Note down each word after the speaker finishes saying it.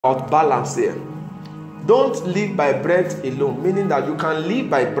about balance here. Don't live by bread alone, meaning that you can live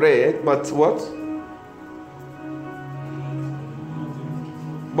by bread, but what?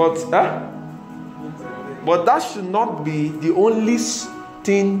 But that should not be the only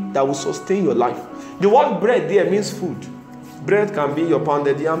thing that will sustain your life. The word bread there means food. Bread can be your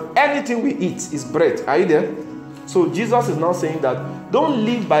pounded yam. Anything we eat is bread. Are you there? So Jesus is now saying that don't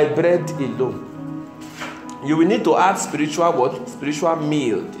live by bread alone. You will need to add spiritual what? Spiritual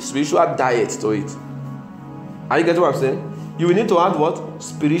meal, spiritual diet to it. Are you getting what I'm saying? You will need to add what?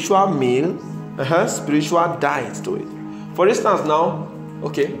 Spiritual meal, spiritual diet to it. For instance now,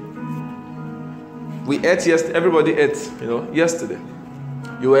 okay, we ate yesterday, everybody ate, yesterday.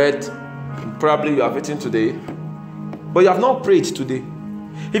 You ate, probably you have eaten today, but you have not prayed today.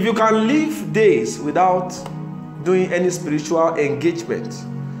 If you can live days without doing any spiritual engagement,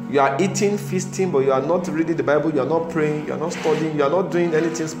 you are eating, feasting, but you are not reading the Bible, you are not praying, you are not studying, you are not doing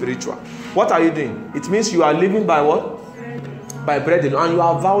anything spiritual. What are you doing? It means you are living by what? By bread alone, and you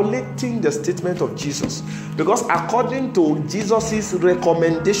are violating the statement of Jesus. Because according to Jesus'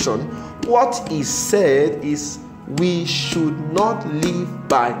 recommendation, what he said is we should not live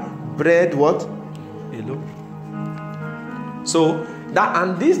by bread what? Alone. So that,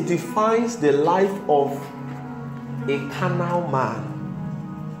 and this defines the life of a carnal man.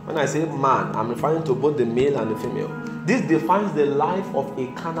 When I say man, I'm referring to both the male and the female. This defines the life of a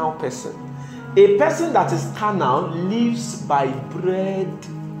carnal person. A person that is carnal lives by bread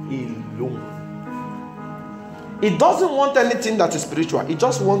alone. It doesn't want anything that is spiritual. It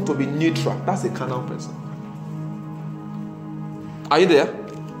just wants to be neutral. That's a carnal person. Are you there?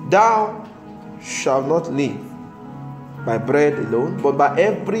 Thou shalt not live by bread alone, but by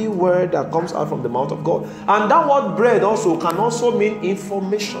every word that comes out from the mouth of God. And that word bread also can also mean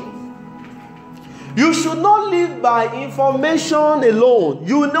information. You should not live by information alone.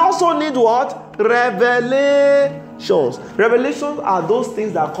 You also need what? Revelations. Revelations are those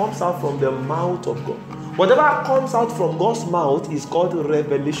things that comes out from the mouth of God. Whatever comes out from God's mouth is called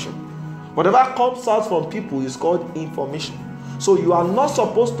revelation. Whatever comes out from people is called information. So you are not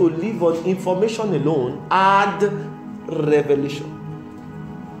supposed to live on information alone. Add revelation.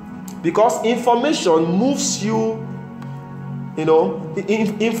 Because information moves you,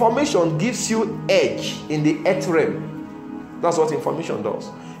 information gives you edge in the earth realm. That's what information does.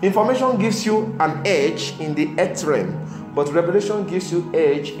 Information gives you an edge in the earth realm, but revelation gives you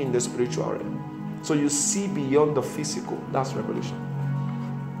edge in the spiritual realm. So you see beyond the physical. That's revelation.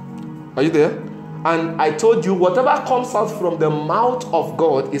 Are you there? And I told you, whatever comes out from the mouth of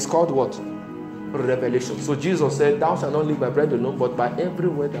God is called what? Revelation. So Jesus said, thou shalt not live by bread alone, but by every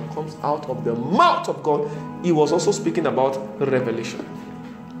word that comes out of the mouth of God. He was also speaking about revelation.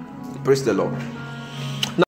 Praise the Lord.